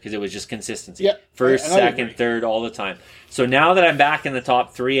last year, because it was just consistency. Yeah. First, second, third, all the time. So now that I'm back in the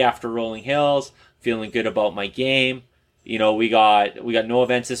top 3 after Rolling Hills, feeling good about my game, we got no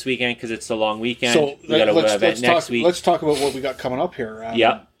events this weekend because it's the long weekend. So we got an event next week. Let's talk about what we got coming up here.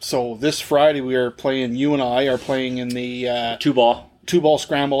 Yeah. So this Friday you and I are playing in the two-ball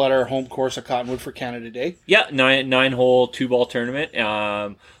scramble at our home course at Cottonwood for Canada Day. Yeah, nine-hole two-ball tournament.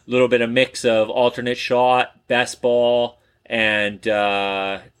 Little bit of mix of alternate shot, best ball, and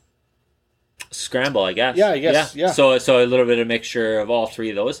scramble, I guess. Yeah, I guess. Yeah. So a little bit of mixture of all three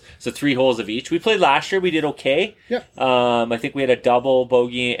of those. So 3 holes of each. We played last year. We did okay. Yeah. I think we had a double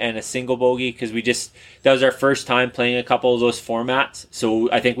bogey and a single bogey because that was our first time playing a couple of those formats.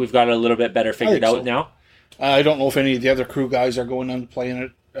 So I think we've got it a little bit better figured out now. I don't know if any of the other crew guys are going on playing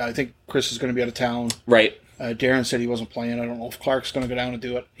it. I think Chris is going to be out of town. Right. Darren said he wasn't playing. I don't know if Clark's going to go down and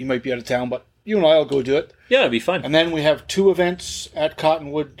do it. He might be out of town, but you and I will go do it. Yeah, it'll be fun. And then we have 2 events at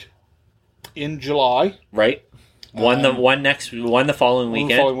Cottonwood in July. Right. One the following weekend. The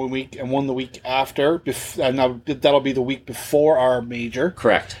following week, and one the week after. Now that'll be the week before our major.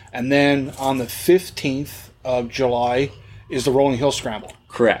 Correct. And then on the 15th of July is the Rolling Hill Scramble.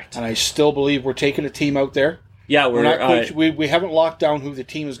 Correct. And I still believe we're taking a team out there. Yeah, we haven't locked down who the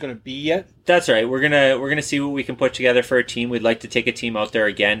team is going to be yet. That's right. We're gonna see what we can put together for a team. We'd like to take a team out there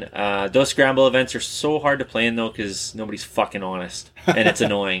again. Those scramble events are so hard to play in though because nobody's fucking honest, and it's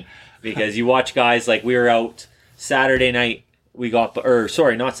annoying because you watch guys like we were out Saturday night.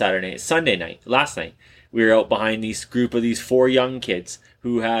 Not Saturday night, Sunday night. Last night we were out behind these group of these 4 young kids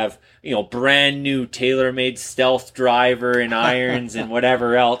who have brand new tailor-made stealth driver and irons and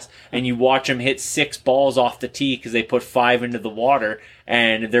whatever else, and you watch them hit 6 balls off the tee because they put 5 into the water,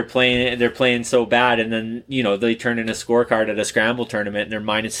 and they're playing so bad, and then they turn in a scorecard at a scramble tournament and they're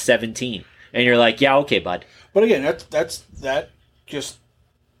minus 17, and you're like, yeah, okay, bud. But again, that just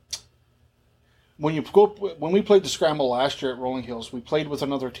when we played the scramble last year at Rolling Hills, we played with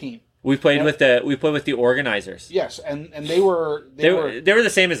another team. We played with the organizers. Yes, and they were the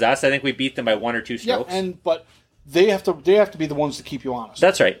same as us. I think we beat them by 1 or 2 strokes. Yeah, but they have to be the ones to keep you honest.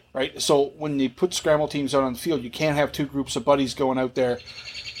 That's right. Right. So when you put scramble teams out on the field, you can't have 2 groups of buddies going out there.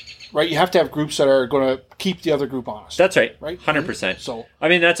 Right. You have to have groups that are going to keep the other group honest. That's right. Right. 100%. So I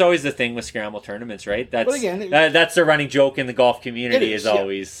mean, that's always the thing with scramble tournaments, right? But again, that's the running joke in the golf community. Is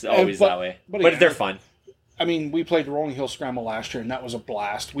always that way. But they're fun. I mean, we played the Rolling Hill Scramble last year, and that was a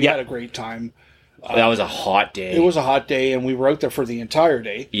blast. We had a great time. That was a hot day. It was a hot day, and we were out there for the entire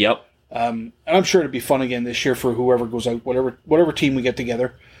day. Yep. And I'm sure it'll be fun again this year for whoever goes out, whatever team we get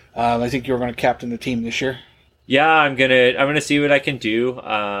together. I think you're going to captain the team this year. Yeah, I'm gonna see what I can do.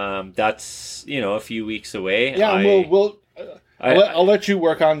 That's a few weeks away. Yeah, I'll let you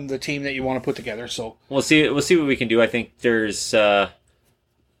work on the team that you want to put together. So we'll see what we can do. I think there's some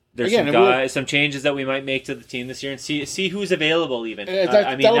changes that we might make to the team this year and see who's available even.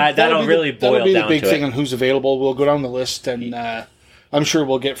 That'll really boil down to it. That'll be the big thing on who's available. We'll go down the list and I'm sure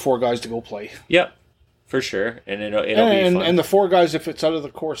we'll get 4 guys to go play. Yep, for sure. And it'll be fun. And the 4 guys, if it's out of the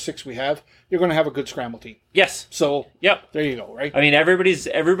core 6 we have, you're going to have a good scramble team. Yes. So yep, there you go. Right. I mean,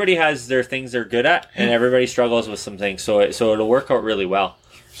 everybody has their things they're good at, and everybody struggles with some things. So it'll work out really well.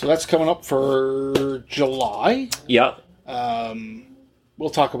 So that's coming up for July. Yep. We'll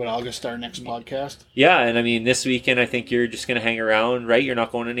talk about August, our next podcast. Yeah, and I mean, this weekend, I think you're just going to hang around, right? You're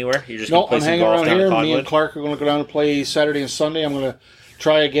not going anywhere? You're just going to play some golf down at Cottonwood? Me and Clark are going to go down and play Saturday and Sunday. I'm going to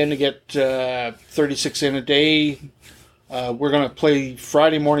try again to get 36 in a day. We're going to play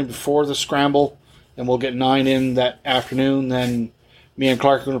Friday morning before the scramble, and we'll get 9 in that afternoon. Then me and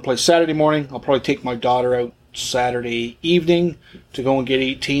Clark are going to play Saturday morning. I'll probably take my daughter out Saturday evening to go and get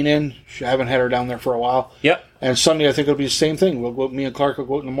 18 in. I haven't had her down there for a while. Yep. And Sunday, I think it'll be the same thing. Me and Clark will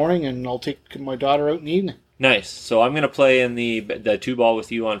go out in the morning, and I'll take my daughter out in the evening. Nice. So I'm going to play in the 2-ball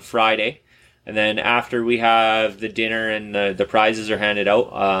with you on Friday. And then after we have the dinner and the prizes are handed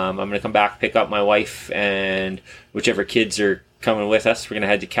out, I'm going to come back, pick up my wife and whichever kids are coming with us. We're going to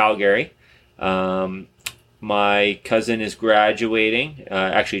head to Calgary. My cousin is graduating,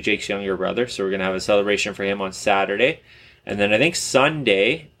 actually Jake's younger brother, so we're going to have a celebration for him on Saturday. And then I think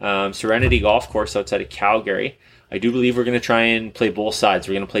Sunday, Serenity Golf Course outside of Calgary, I do believe we're going to try and play both sides.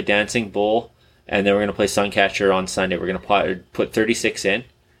 We're going to play Dancing Bull, and then we're going to play Suncatcher on Sunday. We're going to put 36 in.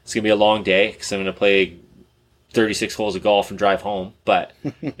 It's going to be a long day because I'm going to play 36 holes of golf and drive home, but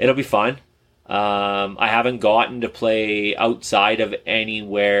it'll be fun. I haven't gotten to play outside of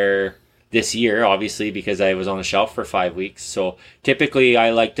anywhere this year, obviously, because I was on the shelf for 5 weeks. So typically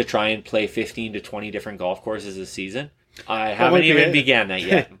I like to try and play 15 to 20 different golf courses this season. I haven't even began that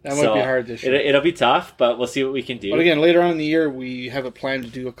yet. That might be hard this year. It'll be tough, but we'll see what we can do. But again, later on in the year, we have a plan to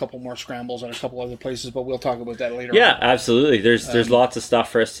do a couple more scrambles at a couple other places, but we'll talk about that later on. Yeah, absolutely. There's lots of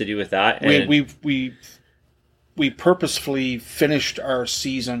stuff for us to do with that. And we purposefully finished our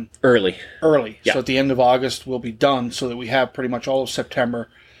season early. Yeah. So at the end of August, we'll be done so that we have pretty much all of September.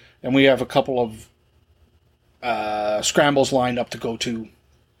 And we have a couple of scrambles lined up to go to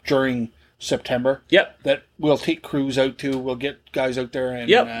during September. Yep. That we'll take crews out to. We'll get guys out there. And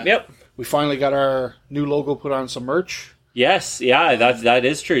Yep. We finally got our new logo put on some merch. Yes. Yeah, that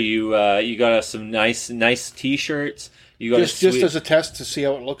is true. You got us some nice T-shirts. You got just as a test to see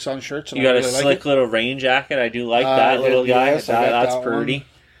how it looks on shirts. And you got really a slick little rain jacket. I do like that little guy. Yes, That's pretty.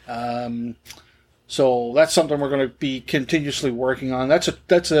 So that's something we're going to be continuously working on. That's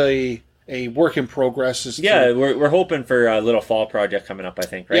a work in progress. We're hoping for a little fall project coming up, I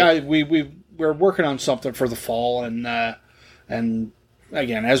think, right? Yeah, we're working on something for the fall, and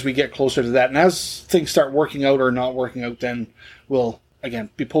again, as we get closer to that, and as things start working out or not working out, then we'll again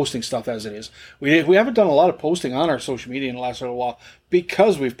be posting stuff as it is. We haven't done a lot of posting on our social media in the last little while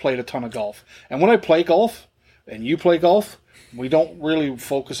because we've played a ton of golf. And when I play golf and you play golf, we don't really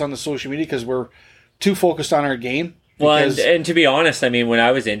focus on the social media because we're too focused on our game. Well, and to be honest, I mean, when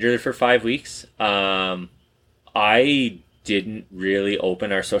I was injured for 5 weeks, I didn't really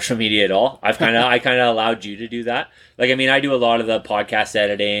open our social media at all. I kind of allowed you to do that. Like, I mean, I do a lot of the podcast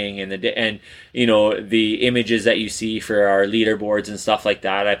editing and the images that you see for our leaderboards and stuff like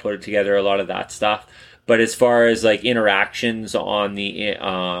that. I put together a lot of that stuff. But as far as like interactions on the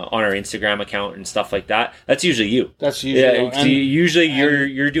on our Instagram account and stuff like that, that's usually you. That's usually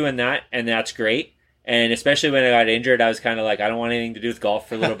you're doing that, and that's great. And especially when I got injured, I was kind of like, I don't want anything to do with golf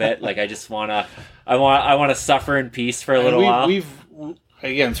for a little bit. Like, I just I want to suffer in peace for a little while. We've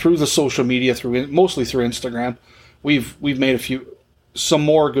again through the social media, mostly through Instagram, we've made some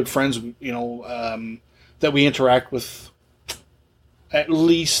more good friends. That we interact with at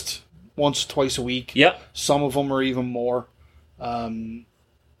least once, twice a week. Yep. Some of them are even more. Yeah,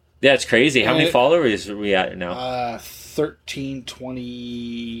 it's crazy. How many followers are we at now?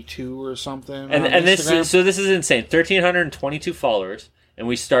 1322 or something. And this is insane. 1,322 followers, and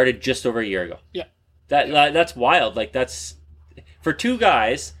we started just over a year ago. Yeah. That's wild. Like, that's for two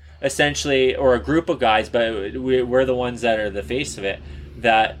guys essentially, or a group of guys, but we're the ones that are the face of it,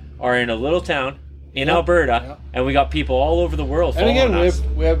 that are in a little town in Alberta, and we got people all over the world following us. And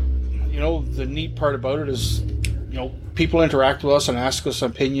again, we have the neat part about it is people interact with us and ask us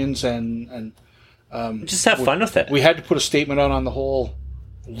opinions and just have fun with it. We had to put a statement out on the whole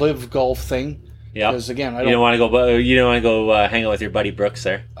live golf thing. Yeah. Because again, you don't want to go hang out with your buddy Brooks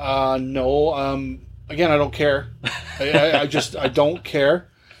there. No. Again, I don't care. I don't care.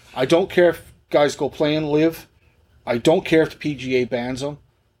 I don't care if guys go play and live. I don't care if the PGA bans them.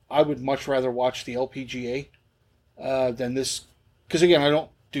 I would much rather watch the LPGA than this. Because again, I don't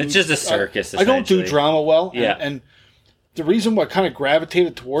do. It's just a circus. I don't do drama well. Yeah. And the reason why I kind of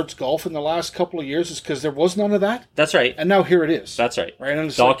gravitated towards golf in the last couple of years is because there was none of that. That's right. And now here it is. That's right. Right.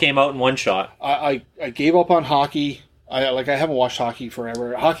 And it all came out in one shot. I gave up on hockey. I haven't watched hockey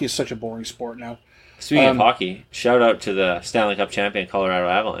forever. Hockey is such a boring sport now. Speaking of hockey, shout out to the Stanley Cup champion Colorado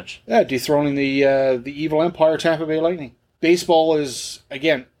Avalanche. Yeah, dethroning the evil empire Tampa Bay Lightning. Baseball is,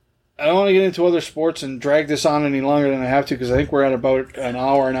 again, I don't want to get into other sports and drag this on any longer than I have to because I think we're at about an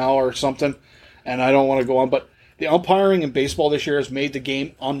hour or something, and I don't want to go on. But the umpiring in baseball this year has made the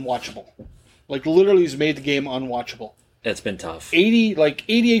game unwatchable. Like, literally has made the game unwatchable. It's been tough.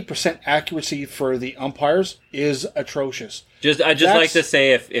 88% accuracy for the umpires is atrocious. I'd just like to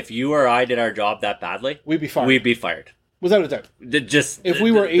say, if you or I did our job that badly, we'd be fired. We'd be fired. Without a doubt. If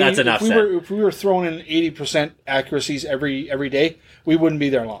we were 80, that's enough. If we were throwing in 80% accuracies every day, we wouldn't be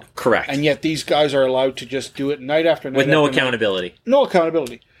there long. Correct. And yet these guys are allowed to just do it night after night with no accountability. No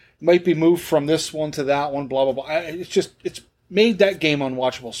accountability. Might be moved from this one to that one. Blah blah blah. It's made that game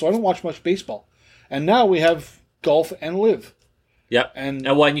unwatchable. So I don't watch much baseball. And now we have golf and live. Yep. And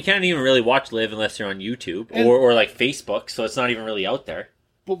you can't even really watch live unless you're on YouTube or like Facebook. So it's not even really out there.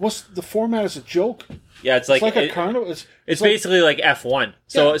 But what's the format is a joke? Yeah, it's like a carnival. It's basically like F1.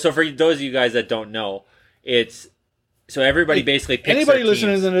 So for those of you guys that don't know, everybody basically picks anybody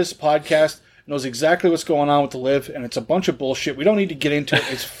listening to this podcast knows exactly what's going on with the live, and it's a bunch of bullshit. We don't need to get into it.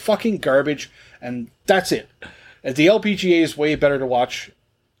 It's fucking garbage, and that's it. The LPGA is way better to watch.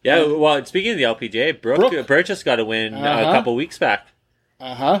 Yeah, well, speaking of the LPGA, Brooke just got a win a couple weeks back.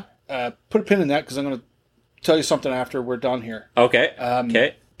 Put a pin in that because I'm going to tell you something after we're done here. Okay.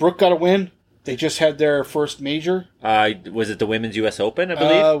 Okay. Brooke got a win. They just had their first major. Was it the Women's U.S. Open, I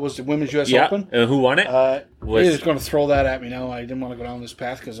believe? Was the Women's U.S. Open. Who won it? He's going to throw that at me now. I didn't want to go down this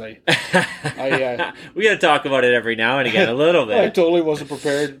path because we got to talk about it every now and again a little bit. I totally wasn't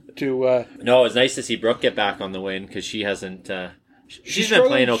prepared to... No, it was nice to see Brooke get back on the win because she hasn't She's been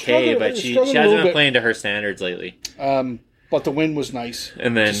playing okay, but she hasn't been playing to her standards lately. But the win was nice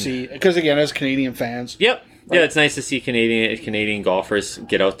to see. Because, again, as Canadian fans... Yep. Right? Yeah, it's nice to see Canadian golfers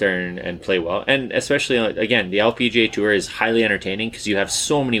get out there and play well. And especially, again, the LPGA Tour is highly entertaining because you have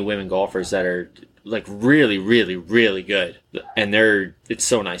so many women golfers that are like really, really, really good. And it's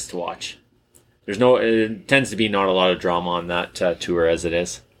so nice to watch. It tends to be not a lot of drama on that tour as it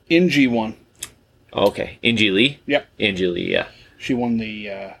is. Ingy won. Okay. Ingy Lee? Yep. Ingy Lee, yeah. She won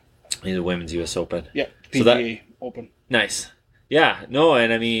the Women's U.S. Open. Yep, PGA Open. Nice. Yeah, no,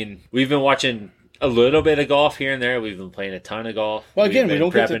 and I mean, we've been watching a little bit of golf here and there. We've been playing a ton of golf. Well, again, I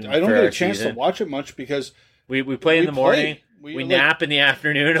don't get a chance to watch it much because... We play in the morning, we nap in the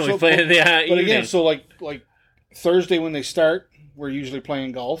afternoon, and we play in the evening. But again, so like Thursday when they start, we're usually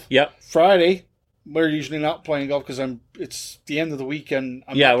playing golf. Yep. Friday... We're usually not playing golf because it's the end of the week and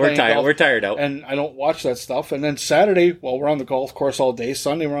we're tired. Golf, we're tired out, and I don't watch that stuff. And then Saturday, we're on the golf course all day.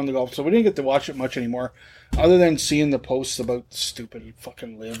 Sunday, we're on the golf, so we didn't get to watch it much anymore, other than seeing the posts about stupid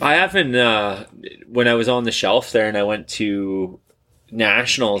fucking live. I haven't. When I was on the shelf there, and I went to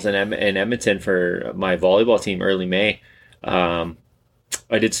nationals in Edmonton for my volleyball team early May. I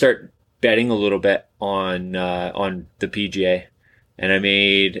did start betting a little bit on the PGA, and I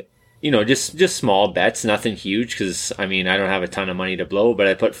made. Just small bets, nothing huge, because I mean I don't have a ton of money to blow, but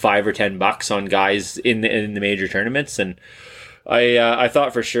I put $5 or $10 on guys in the major tournaments, and I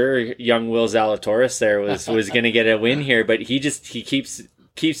thought for sure young Will Zalatoris there was going to get a win here, but he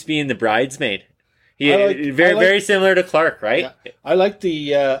keeps being the bridesmaid. Very similar to Clark, right? Yeah. I like the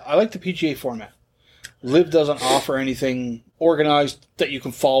PGA format. Liv doesn't offer anything organized that you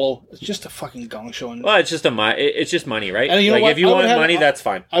can follow. It's just a fucking gong show. Well, it's just money, right? And if you want money, that's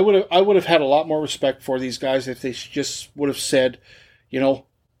fine. I would have had a lot more respect for these guys if they just would have said,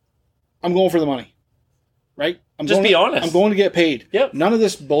 I'm going for the money, right? Be honest. I'm going to get paid. Yep. None of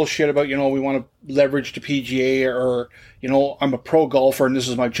this bullshit about we want to leverage the PGA or I'm a pro golfer and this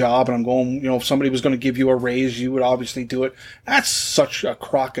is my job and I'm going. If somebody was going to give you a raise, you would obviously do it. That's such a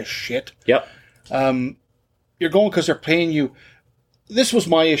crock of shit. Yep. You're going because they're paying you. This was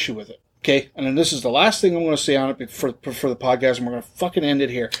my issue with it, okay? And then this is the last thing I'm going to say on it for the podcast, and we're going to fucking end it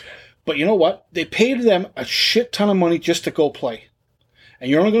here. But you know what? They paid them a shit ton of money just to go play.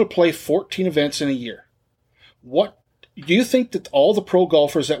 And you're only going to play 14 events in a year. What do you think that all the pro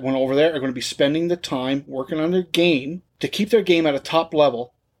golfers that went over there are going to be spending the time working on their game to keep their game at a top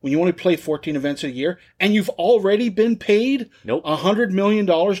level when you only play 14 events a year and you've already been paid $100 million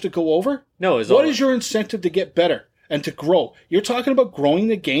to go over? No. What is your incentive to get better and to grow? You're talking about growing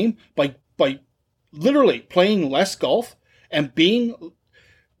the game by literally playing less golf and being,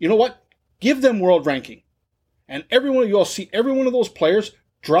 you know what? Give them world ranking. And you'll see every one of those players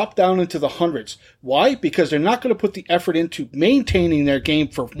drop down into the hundreds. Why? Because they're not going to put the effort into maintaining their game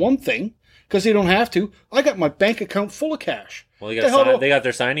for one thing, because they don't have to. I got my bank account full of cash. Well, they got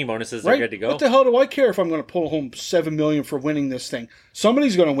their signing bonuses. They're good to go. What the hell do I care if I'm going to pull home $7 million for winning this thing?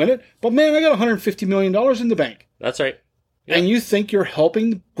 Somebody's going to win it. But man, I got $150 million in the bank. That's right. Yep. And you think you're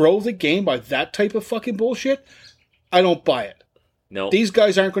helping grow the game by that type of fucking bullshit? I don't buy it. No. These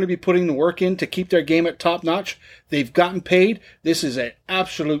guys aren't going to be putting the work in to keep their game at top notch. They've gotten paid. This is an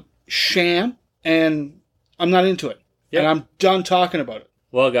absolute sham, and I'm not into it. Yep. And I'm done talking about it.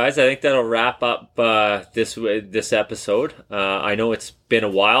 Well, guys, I think that'll wrap up this episode. I know it's been a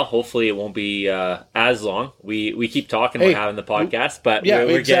while. Hopefully, it won't be as long. We keep talking about having the podcast, but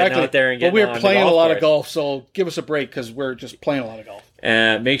we're getting out there and getting. But we're playing a lot of golf, so give us a break because we're just playing a lot of golf.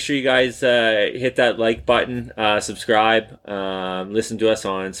 Make sure you guys hit that like button, subscribe, listen to us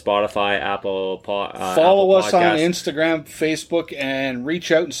on Spotify, Apple Follow us on Instagram, Facebook, and reach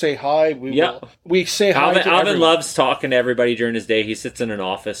out and say hi. We say hi to everyone. Alvin loves talking to everybody during his day. He sits in an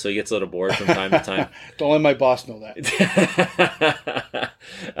office, so he gets a little bored from time to time. Don't let my boss know that.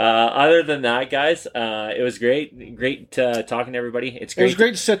 Other than that, guys, it was great talking to everybody. It was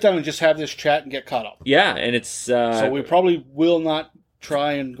great to sit down and just have this chat and get caught up. Yeah, and it's so we probably will not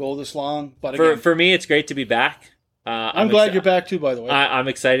try and go this long, but for me, it's great to be back. I'm glad you're back too, by the way. I'm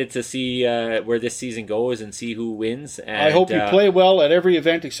excited to see where this season goes and see who wins. And I hope you play well at every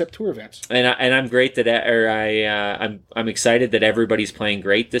event except tour events. And I'm great that I'm excited that everybody's playing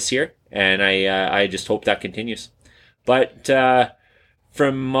great this year, and I just hope that continues. But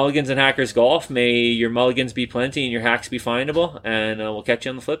from Mulligans and Hackers Golf, may your mulligans be plenty and your hacks be findable, and we'll catch you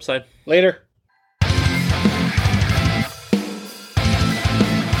on the flip side. Later.